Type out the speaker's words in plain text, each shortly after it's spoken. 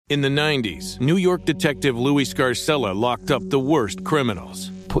In the 90s, New York detective Louis Scarcella locked up the worst criminals.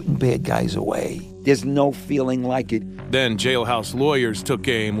 Putting bad guys away. There's no feeling like it. Then jailhouse lawyers took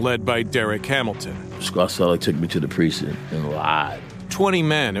aim, led by Derek Hamilton. Scarcella took me to the precinct and lied. 20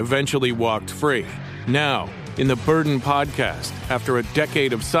 men eventually walked free. Now, in the Burden podcast, after a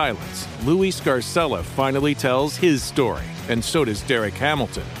decade of silence, Louis Scarcella finally tells his story, and so does Derek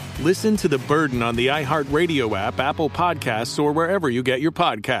Hamilton. Listen to The Burden on the iHeartRadio app, Apple Podcasts, or wherever you get your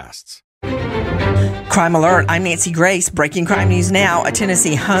podcasts. Crime Alert, I'm Nancy Grace. Breaking crime news now. A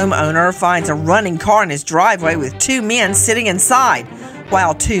Tennessee homeowner finds a running car in his driveway with two men sitting inside,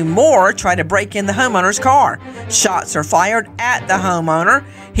 while two more try to break in the homeowner's car. Shots are fired at the homeowner.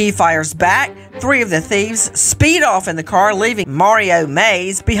 He fires back. Three of the thieves speed off in the car, leaving Mario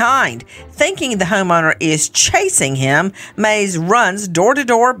Mays behind. Thinking the homeowner is chasing him, Mays runs door to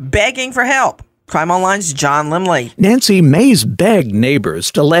door begging for help. Crime Online's John Limley. Nancy Mays begged neighbors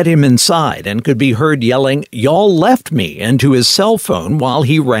to let him inside and could be heard yelling, "Y'all left me," into his cell phone while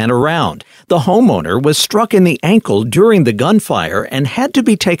he ran around. The homeowner was struck in the ankle during the gunfire and had to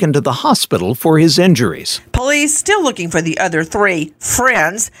be taken to the hospital for his injuries. Police still looking for the other three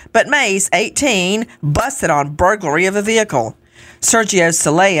friends, but Mays, 18, busted on burglary of a vehicle. Sergio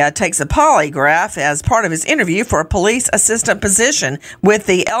Celaya takes a polygraph as part of his interview for a police assistant position with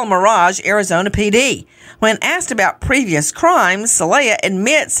the El Mirage, Arizona PD. When asked about previous crimes, Celaya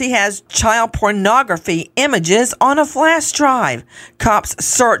admits he has child pornography images on a flash drive. Cops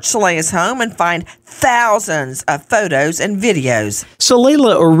search Celaya's home and find thousands of photos and videos.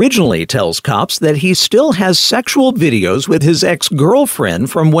 Celaya originally tells cops that he still has sexual videos with his ex-girlfriend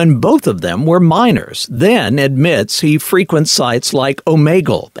from when both of them were minors, then admits he frequents sites like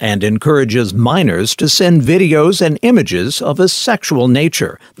Omegle and encourages minors to send videos and images of a sexual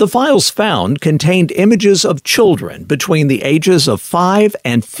nature. The files found contained images of children between the ages of 5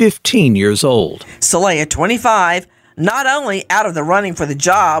 and 15 years old. Celaya, 25, not only out of the running for the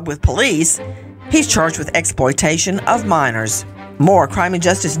job with police, he's charged with exploitation of minors. More crime and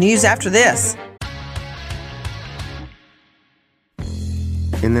justice news after this.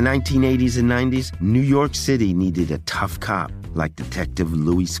 In the 1980s and 90s, New York City needed a tough cop like Detective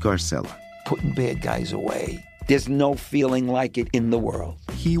Louis Scarcella. Putting bad guys away. There's no feeling like it in the world.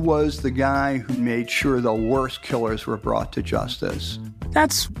 He was the guy who made sure the worst killers were brought to justice.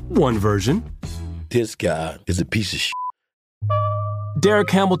 That's one version. This guy is a piece of shit.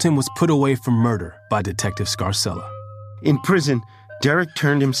 Derek Hamilton was put away for murder by Detective Scarcella. In prison, Derek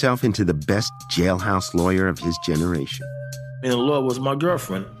turned himself into the best jailhouse lawyer of his generation. And the law was my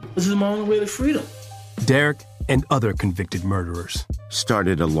girlfriend. This is my only way to freedom. Derek and other convicted murderers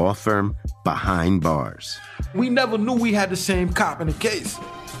started a law firm behind bars. We never knew we had the same cop in the case.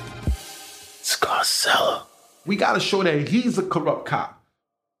 Scarcella. We gotta show that he's a corrupt cop.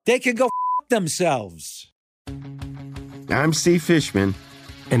 They can go themselves. I'm Steve Fishman.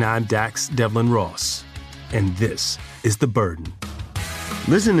 And I'm Dax Devlin Ross. And this is The Burden.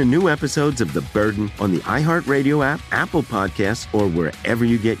 Listen to new episodes of The Burden on the iHeartRadio app, Apple Podcasts, or wherever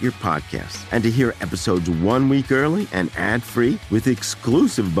you get your podcasts. And to hear episodes 1 week early and ad-free with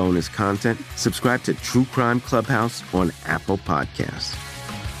exclusive bonus content, subscribe to True Crime Clubhouse on Apple Podcasts.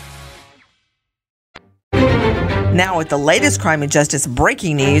 Now with the latest crime and justice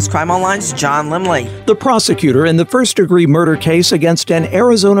breaking news, Crime Online's John Limley. The prosecutor in the first-degree murder case against an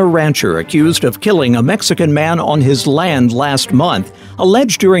Arizona rancher accused of killing a Mexican man on his land last month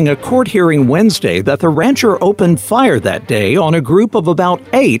alleged during a court hearing Wednesday that the rancher opened fire that day on a group of about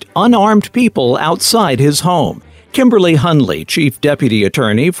 8 unarmed people outside his home. Kimberly Hunley, Chief Deputy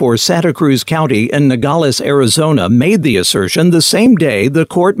Attorney for Santa Cruz County in Nogales, Arizona, made the assertion the same day the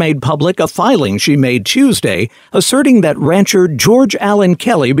court made public a filing she made Tuesday, asserting that rancher George Allen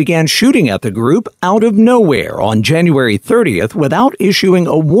Kelly began shooting at the group out of nowhere on January 30th without issuing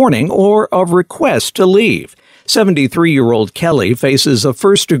a warning or a request to leave. 73-year-old Kelly faces a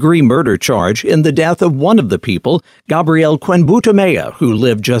first-degree murder charge in the death of one of the people, Gabriel Quenbutamea, who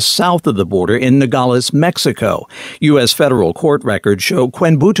lived just south of the border in Nogales, Mexico. U.S. federal court records show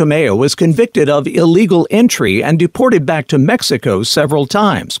Quenbutamea was convicted of illegal entry and deported back to Mexico several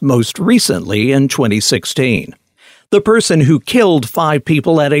times, most recently in 2016. The person who killed 5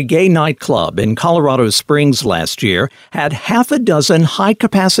 people at a gay nightclub in Colorado Springs last year had half a dozen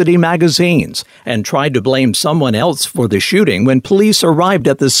high-capacity magazines and tried to blame someone else for the shooting when police arrived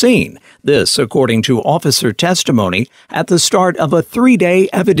at the scene. This, according to officer testimony at the start of a 3-day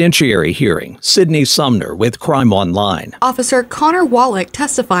evidentiary hearing. Sydney Sumner with Crime Online. Officer Connor Wallach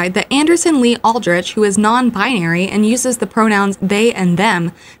testified that Anderson Lee Aldrich, who is non-binary and uses the pronouns they and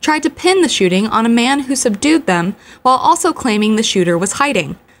them, tried to pin the shooting on a man who subdued them, while also claiming the shooter was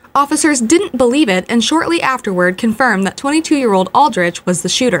hiding. Officers didn't believe it and shortly afterward confirmed that 22-year-old Aldrich was the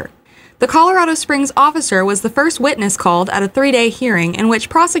shooter. The Colorado Springs officer was the first witness called at a 3-day hearing in which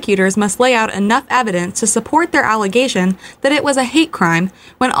prosecutors must lay out enough evidence to support their allegation that it was a hate crime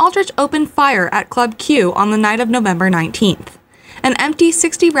when Aldrich opened fire at Club Q on the night of November 19th. An empty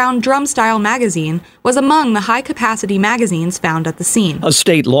 60-round drum-style magazine was among the high-capacity magazines found at the scene. A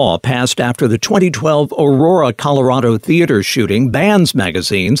state law passed after the 2012 Aurora, Colorado theater shooting bans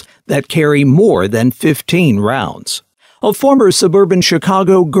magazines that carry more than 15 rounds. A former suburban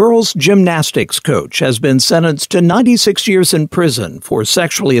Chicago girls gymnastics coach has been sentenced to 96 years in prison for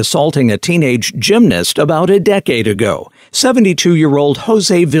sexually assaulting a teenage gymnast about a decade ago. 72-year-old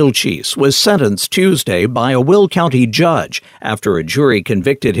Jose Vilchis was sentenced Tuesday by a Will County judge after a jury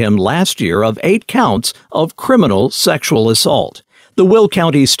convicted him last year of 8 counts of criminal sexual assault. The Will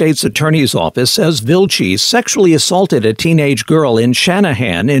County State's Attorney's Office says Vilchis sexually assaulted a teenage girl in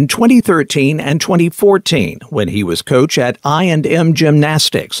Shanahan in 2013 and 2014 when he was coach at I&M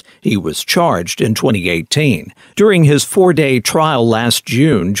Gymnastics. He was charged in 2018. During his 4-day trial last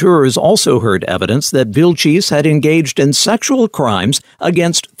June, jurors also heard evidence that Vilchis had engaged in sexual crimes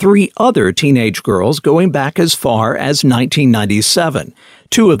against 3 other teenage girls going back as far as 1997.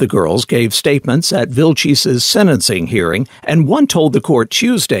 2 of the girls gave statements at Vilchis' sentencing hearing, and one told the court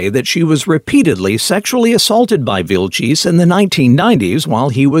Tuesday that she was repeatedly sexually assaulted by Vilchis in the 1990s while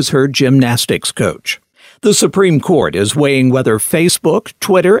he was her gymnastics coach. The Supreme Court is weighing whether Facebook,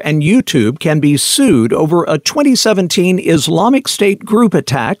 Twitter, and YouTube can be sued over a 2017 Islamic State group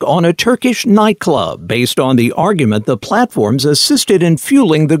attack on a Turkish nightclub based on the argument the platforms assisted in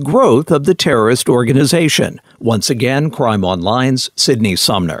fueling the growth of the terrorist organization. Once again, Crime Online's Sydney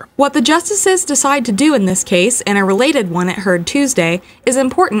Sumner. What the justices decide to do in this case, and a related one it heard Tuesday, is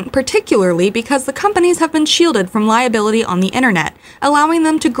important particularly because the companies have been shielded from liability on the internet, allowing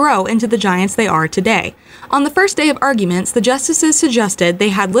them to grow into the giants they are today. On the first day of arguments, the justices suggested they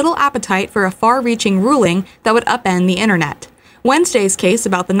had little appetite for a far-reaching ruling that would upend the internet. Wednesday's case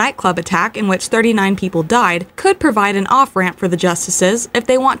about the nightclub attack in which 39 people died could provide an off-ramp for the justices if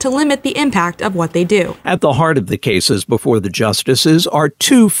they want to limit the impact of what they do. At the heart of the cases before the justices are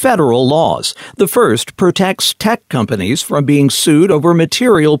 2 federal laws. The first protects tech companies from being sued over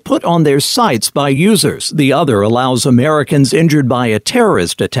material put on their sites by users. The other allows Americans injured by a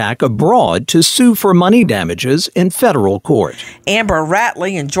terrorist attack abroad to sue for money damages in federal court. Amber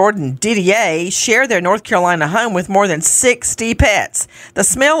Ratley and Jordan Didier share their North Carolina home with more than 60 pets. The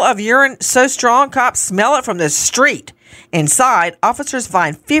smell of urine so strong, cops smell it from the street. Inside, officers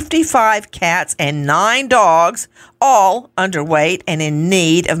find 55 cats and 9 dogs, all underweight and in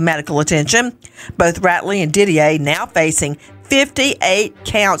need of medical attention. Both Ratley and Didier now facing 58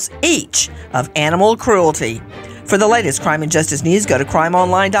 counts each of animal cruelty. For the latest crime and justice news, go to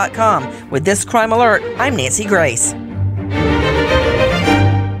crimeonline.com. With this crime alert, I'm Nancy Grace.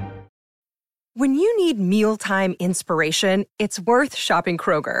 When you need mealtime inspiration, it's worth shopping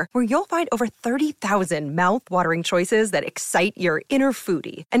Kroger, where you'll find over 30,000 mouth-watering choices that excite your inner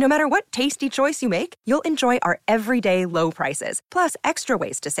foodie. And no matter what tasty choice you make, you'll enjoy our everyday low prices, plus extra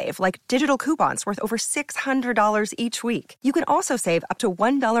ways to save, like digital coupons worth over $600 each week. You can also save up to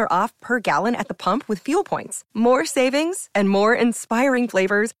 $1 off per gallon at the pump with fuel points. More savings and more inspiring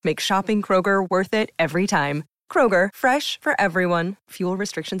flavors make shopping Kroger worth it every time. Kroger, fresh for everyone. Fuel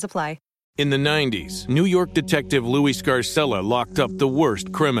restrictions apply. In the 90s, New York detective Louis Scarcella locked up the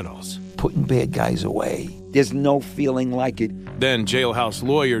worst criminals. Putting bad guys away. There's no feeling like it. Then jailhouse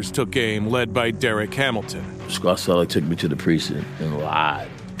lawyers took aim, led by Derek Hamilton. Scarcella took me to the precinct and lied.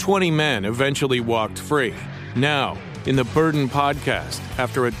 20 men eventually walked free. Now, in the Burden podcast,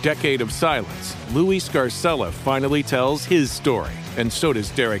 after a decade of silence, Louis Scarcella finally tells his story, and so does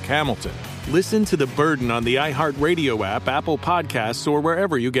Derek Hamilton. Listen to The Burden on the iHeartRadio app, Apple Podcasts, or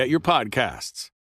wherever you get your podcasts.